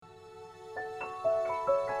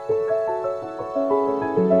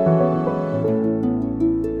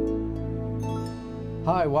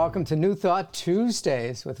welcome to New Thought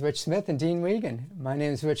Tuesdays with Rich Smith and Dean Regan. My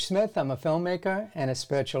name is Rich Smith. I'm a filmmaker and a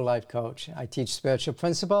spiritual life coach. I teach spiritual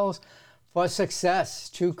principles for success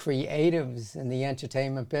to creatives in the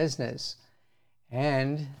entertainment business.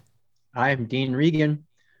 And I'm Dean Regan,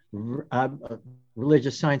 I'm a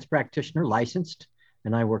religious science practitioner, licensed,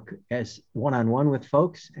 and I work as one-on-one with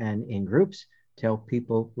folks and in groups to help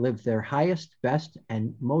people live their highest, best,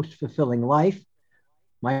 and most fulfilling life.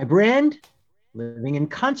 My brand, living in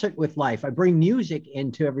concert with life. I bring music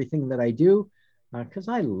into everything that I do because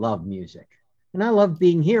I love music. And I love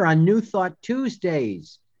being here on New Thought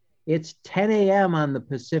Tuesdays. It's 10 a.m. on the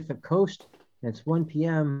Pacific Coast. And it's 1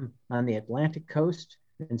 p.m. on the Atlantic Coast.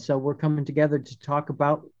 And so we're coming together to talk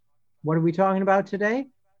about, what are we talking about today?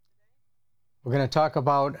 We're going to talk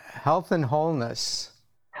about health and wholeness.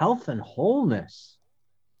 Health and wholeness.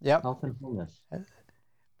 Yep. Health and wholeness.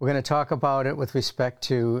 We're going to talk about it with respect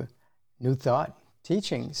to New Thought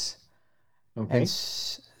teachings. Okay. And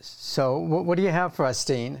so what do you have for us,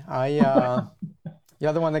 Dean?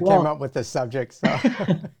 You're the one that came up with this subject, so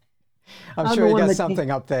I'm sure you got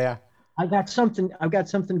something up there. I've got something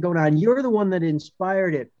going on. You're the one that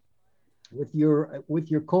inspired it with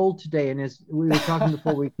your cold today. And as we were talking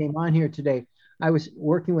before we came on here today, I was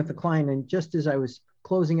working with a client, and just as I was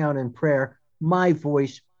closing out in prayer, my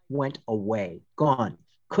voice went away, gone.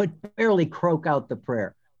 Could barely croak out the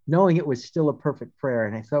prayer, knowing it was still a perfect prayer.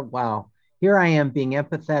 And I thought, wow, here I am being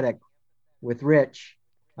empathetic with Rich,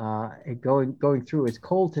 going through his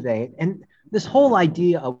cold today. And this whole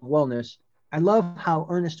idea of wellness, I love how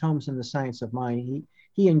Ernest Holmes in The Science of Mind,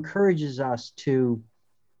 he encourages us to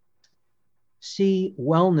see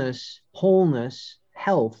wellness, wholeness,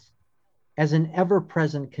 health as an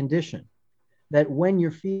ever-present condition. That when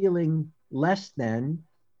you're feeling less than,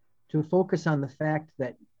 to focus on the fact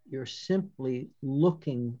that you're simply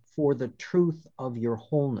looking for the truth of your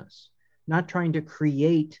wholeness, not trying to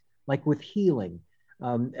create, like with healing,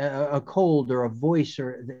 a cold or a voice,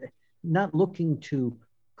 or not looking to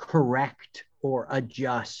correct or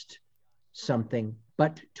adjust something,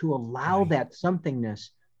 but to allow that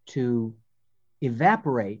somethingness to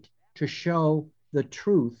evaporate, to show the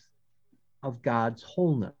truth of God's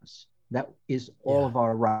wholeness. That is all of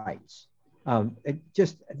our rights.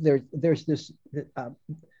 There's this,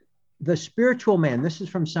 the spiritual man, this is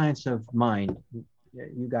from Science of Mind.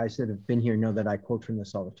 You guys that have been here know that I quote from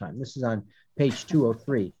this all the time. This is on page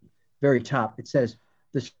 203, very top. It says,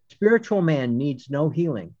 the spiritual man needs no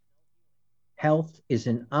healing. Health is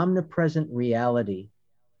an omnipresent reality.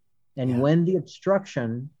 And when the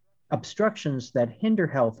obstructions that hinder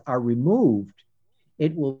health are removed,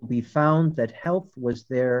 it will be found that health was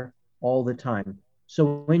there all the time.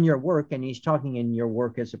 So in your work, and he's talking in your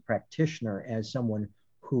work as a practitioner, as someone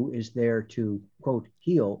who is there to, quote,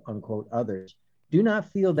 heal, unquote, others, do not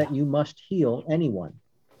feel that you must heal anyone.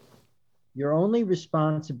 Your only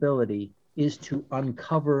responsibility is to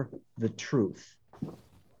uncover the truth.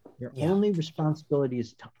 Your only responsibility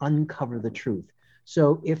is to uncover the truth.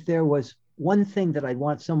 So if there was one thing that I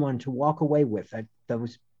want someone to walk away with,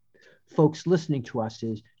 those folks listening to us,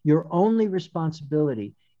 is your only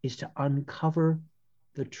responsibility is to uncover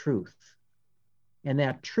the truth. And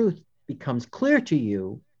that truth becomes clear to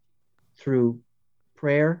you through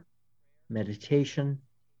prayer, meditation,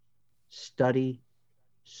 study,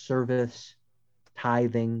 service,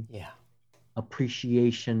 tithing,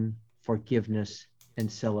 appreciation, forgiveness,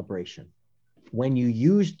 and celebration. When you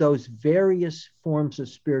use those various forms of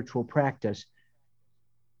spiritual practice,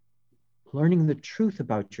 learning the truth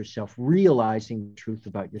about yourself, realizing the truth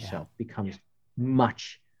about yourself becomes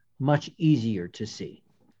much, much easier to see.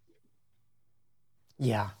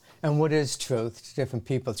 Yeah. And what is truth? To different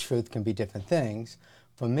people, truth can be different things.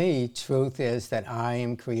 For me, truth is that I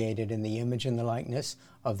am created in the image and the likeness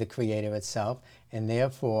of the Creator itself, and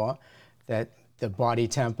therefore that the body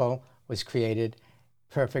temple was created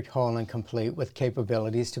perfect, whole, and complete with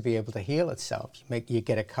capabilities to be able to heal itself. You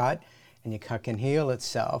get a cut, and your cut can heal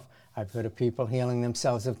itself. I've heard of people healing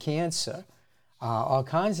themselves of cancer, all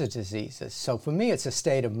kinds of diseases. So for me, it's a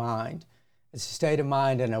state of mind. It's a state of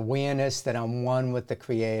mind and awareness that I'm one with the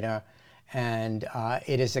Creator, and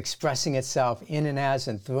it is expressing itself in and as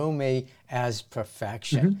and through me as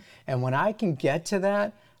perfection. And when I can get to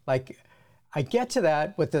that, like I get to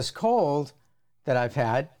that with this cold that I've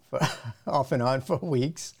had for off and on for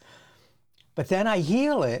weeks, but then I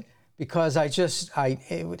heal it because I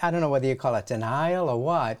don't know whether you call it denial or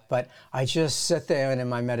what, but I just sit there and in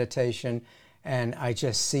my meditation and I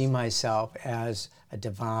just see myself as a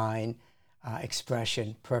divine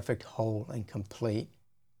expression, perfect, whole, and complete,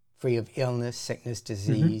 free of illness, sickness,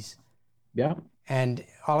 disease. Yeah. And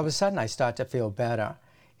all of a sudden I start to feel better.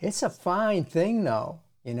 It's a fine thing, though,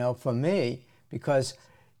 for me, because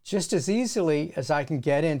just as easily as I can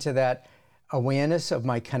get into that awareness of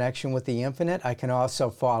my connection with the infinite, I can also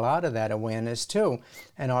fall out of that awareness too,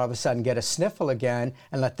 and all of a sudden get a sniffle again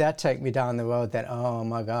and let that take me down the road that, oh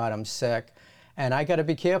my God, I'm sick. And I got to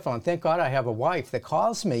be careful. And thank God I have a wife that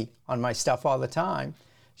calls me on my stuff all the time.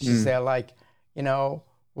 She's there like,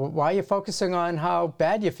 why are you focusing on how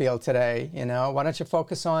bad you feel today? Why don't you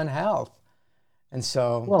focus on health? And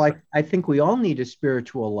so, well, I think we all need a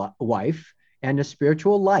spiritual wife and a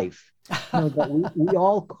spiritual life. That we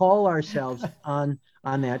all call ourselves on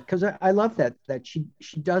that, because I love that she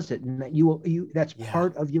does it, and that you that's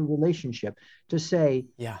part of your relationship, to say,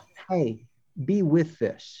 hey, be with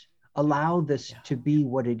this, allow this to be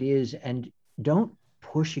what it is, and don't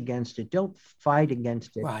push against it, don't fight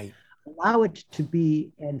against it. Right. Allow it to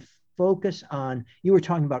be, and focus on, you were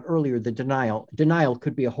talking about earlier, the denial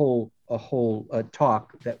could be a whole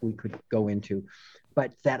talk that we could go into,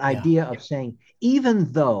 but that idea of saying,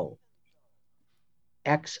 even though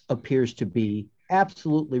X appears to be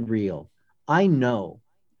absolutely real, I know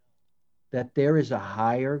that there is a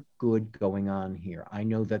higher good going on here. I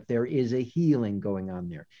know that there is a healing going on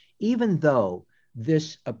there. Even though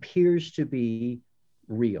this appears to be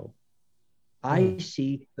real, I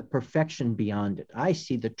see the perfection beyond it. I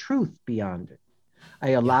see the truth beyond it.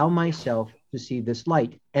 I allow myself to see this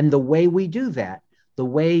light. And the way we do that, the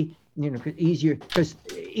way, easier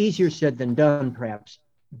said than done, perhaps,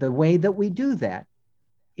 the way that we do that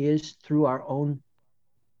is through our own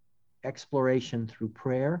exploration, through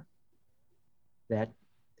prayer, that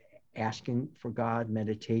asking for God,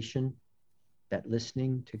 meditation, that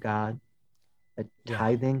listening to God, that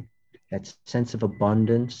tithing, that sense of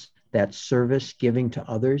abundance, that service, giving to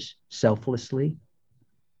others selflessly,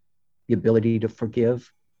 the ability to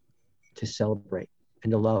forgive, to celebrate,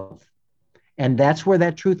 and to love. And that's where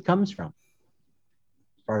that truth comes from,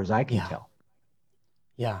 as far as I can tell.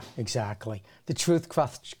 Yeah, exactly. The truth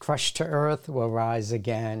crushed to earth will rise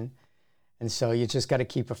again. And so you just got to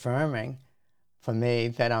keep affirming, for me,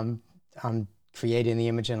 that I'm creating the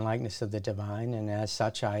image and likeness of the divine. And as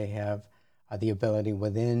such, I have the ability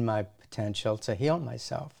within my potential to heal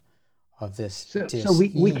myself of this disease. So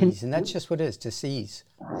we can, and that's just what it is, disease.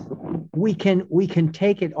 We can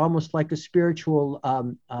take it almost like a spiritual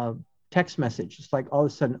text message. It's like all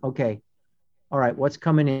of a sudden, okay, all right, what's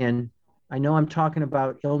coming in? I know I'm talking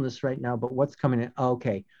about illness right now, but what's coming in?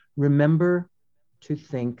 Okay, remember to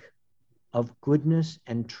think of goodness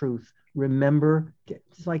and truth. Remember,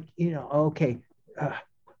 it's like, okay,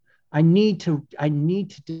 I need to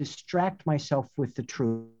distract myself with the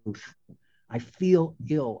truth. I feel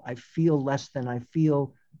ill. I feel less than.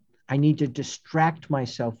 I need to distract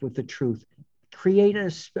myself with the truth. Create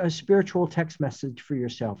a spiritual text message for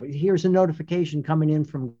yourself. Here's a notification coming in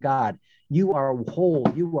from God. You are whole.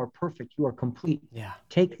 You are perfect. You are complete. Yeah.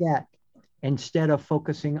 Take that instead of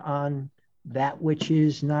focusing on that which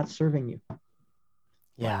is not serving you.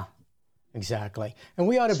 Yeah, exactly. And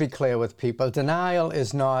we ought to be clear with people. Denial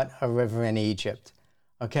is not a river in Egypt.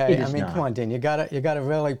 Okay? I mean, come on, Dean. You gotta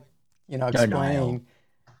really, explain. Denial.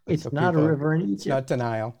 It's not a river in Egypt. It's not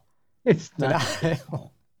denial. It's not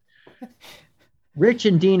denial. Rich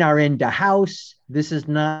and Dean are in the house. This is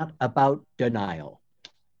not about denial.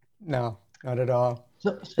 No, not at all.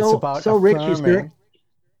 It's about affirming.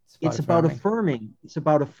 It's about affirming. It's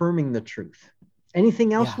about affirming the truth.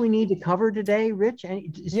 Anything else we need to cover today, Rich?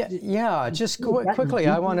 Just quickly,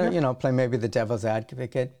 I want to, play maybe the devil's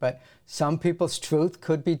advocate, but some people's truth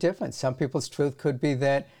could be different. Some people's truth could be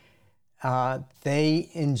that they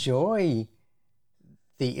enjoy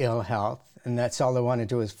the ill health, and that's all they want to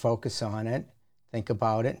do is focus on it, think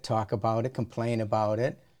about it, talk about it, complain about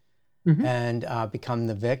it, and become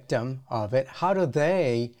the victim of it. How do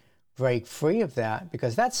they break free of that?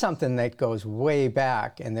 Because that's something that goes way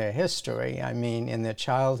back in their history. I mean, in their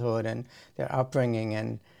childhood and their upbringing.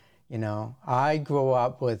 And, I grew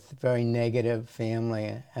up with a very negative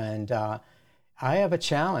family, and I have a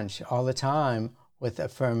challenge all the time with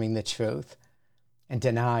affirming the truth and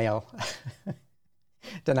denial,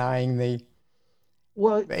 denying the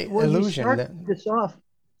illusion.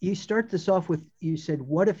 You start this off with, you said,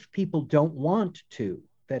 what if people don't want to?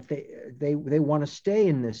 That they want to stay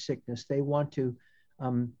in this sickness. They want to.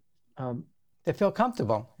 They feel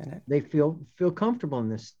comfortable in it. They feel comfortable in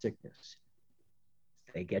this sickness.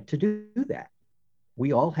 They get to do that.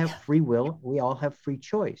 We all have free will. We all have free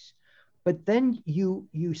choice. But then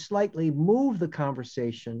you slightly move the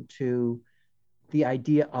conversation to the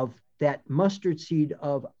idea of that mustard seed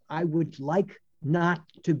of, I would like not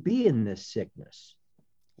to be in this sickness.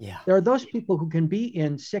 Yeah. There are those people who can be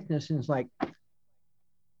in sickness and it's like,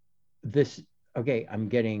 this, okay, I'm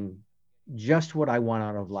getting just what I want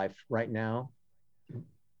out of life right now,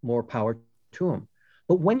 more power to them.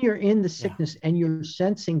 But when you're in the sickness and you're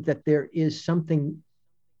sensing that there is something,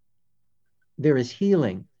 there is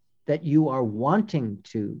healing that you are wanting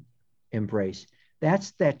to embrace,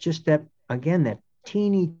 that's that again, that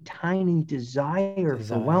teeny tiny desire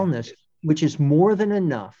for wellness, which is more than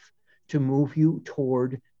enough to move you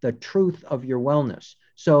toward the truth of your wellness.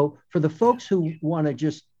 So for the folks who want to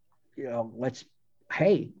just,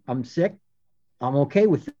 hey, I'm sick, I'm okay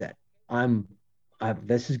with that.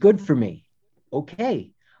 This is good for me.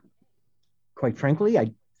 Okay. Quite frankly,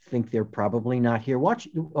 I think they're probably not here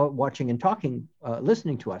watching and talking,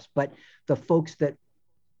 listening to us. But the folks that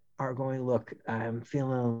are going, look, I'm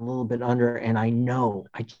feeling a little bit under, and I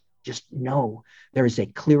just know there is a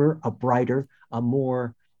clearer, a brighter, a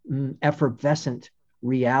more effervescent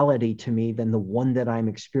reality to me than the one that I'm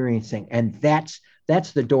experiencing. And that's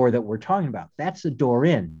the door that we're talking about. That's the door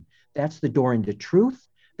in. That's the door into truth.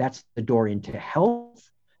 That's the door into health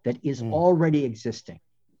that is already existing.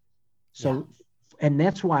 So, and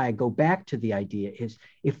that's why I go back to the idea is,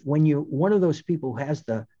 if when you're one of those people who has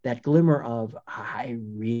that glimmer of, I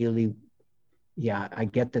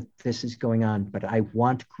get that this is going on, but I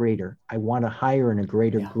want greater. I want a higher and a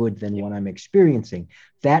greater good than what I'm experiencing.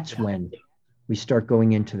 That's when we start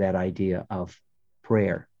going into that idea of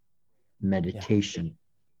prayer, meditation,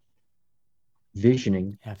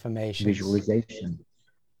 visioning, affirmations, visualization,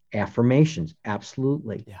 affirmations.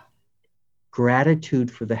 Absolutely. Yeah.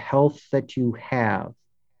 Gratitude for the health that you have.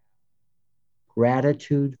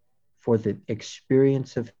 Gratitude for the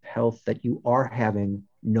experience of health that you are having,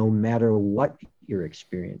 no matter what you're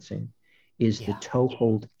experiencing, is the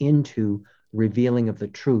toehold into revealing of the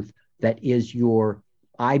truth that is your,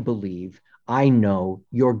 I believe, I know,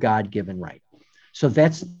 your God-given right. So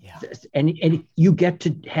that's, and you get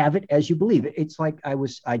to have it as you believe. It's like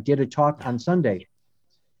I did a talk on Sunday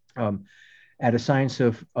at a Science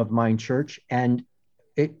of Mind church, and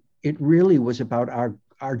it really was about our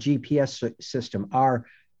GPS system, our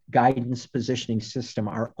guidance positioning system,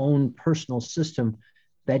 our own personal system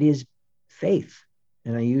that is faith.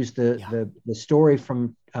 And I used the story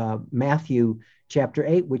from Matthew chapter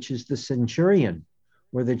 8, which is the centurion,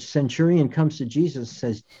 where the centurion comes to Jesus and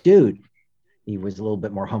says, dude, he was a little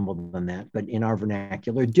bit more humble than that, but in our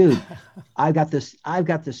vernacular, dude, I've got this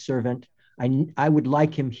servant. I would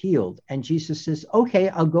like him healed. And Jesus says, okay,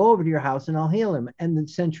 I'll go over to your house and I'll heal him. And the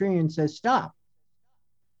centurion says, stop.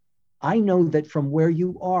 I know that from where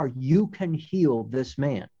you are, you can heal this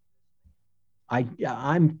man.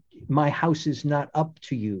 My house is not up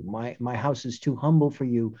to you. My house is too humble for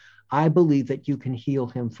you. I believe that you can heal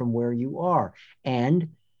him from where you are. And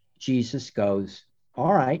Jesus goes,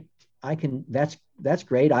 all right, I can, that's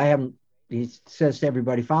great. He says to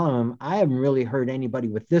everybody following him, I haven't really heard anybody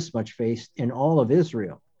with this much faith in all of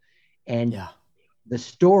Israel. And the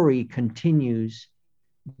story continues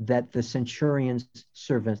that the centurion's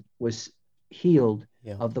servant was healed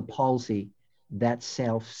of the palsy that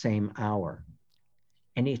same hour.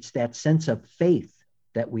 And it's that sense of faith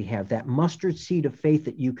that we have, that mustard seed of faith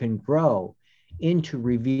that you can grow into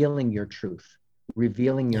revealing your truth,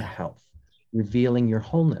 revealing your health, revealing your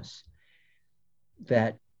wholeness,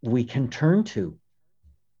 that we can turn to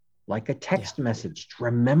like a text message to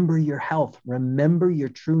remember your health, remember your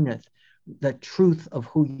trueness, the truth of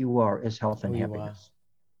who you are as health and happiness.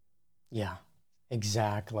 Yeah,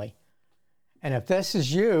 exactly. And if this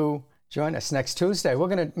is you, join us next Tuesday.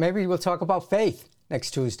 Maybe we'll talk about faith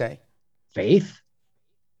next Tuesday. Faith?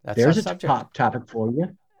 There's a top topic for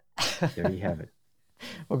you. There you have it.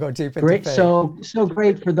 We'll go deep into great. faith. So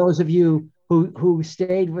great for those of you who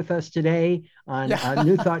stayed with us today on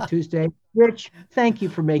New Thought Tuesday. Rich, thank you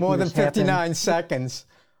for making more than this 59 seconds.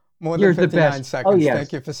 More You're than 59 the best. seconds. Oh, yes.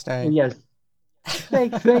 Thank you for staying. Oh, yes.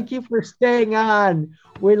 Thank you for staying on.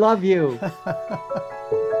 We love you.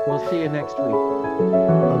 We'll see you next week.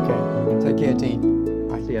 Okay. Take care, Dean.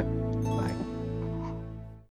 Bye. See ya.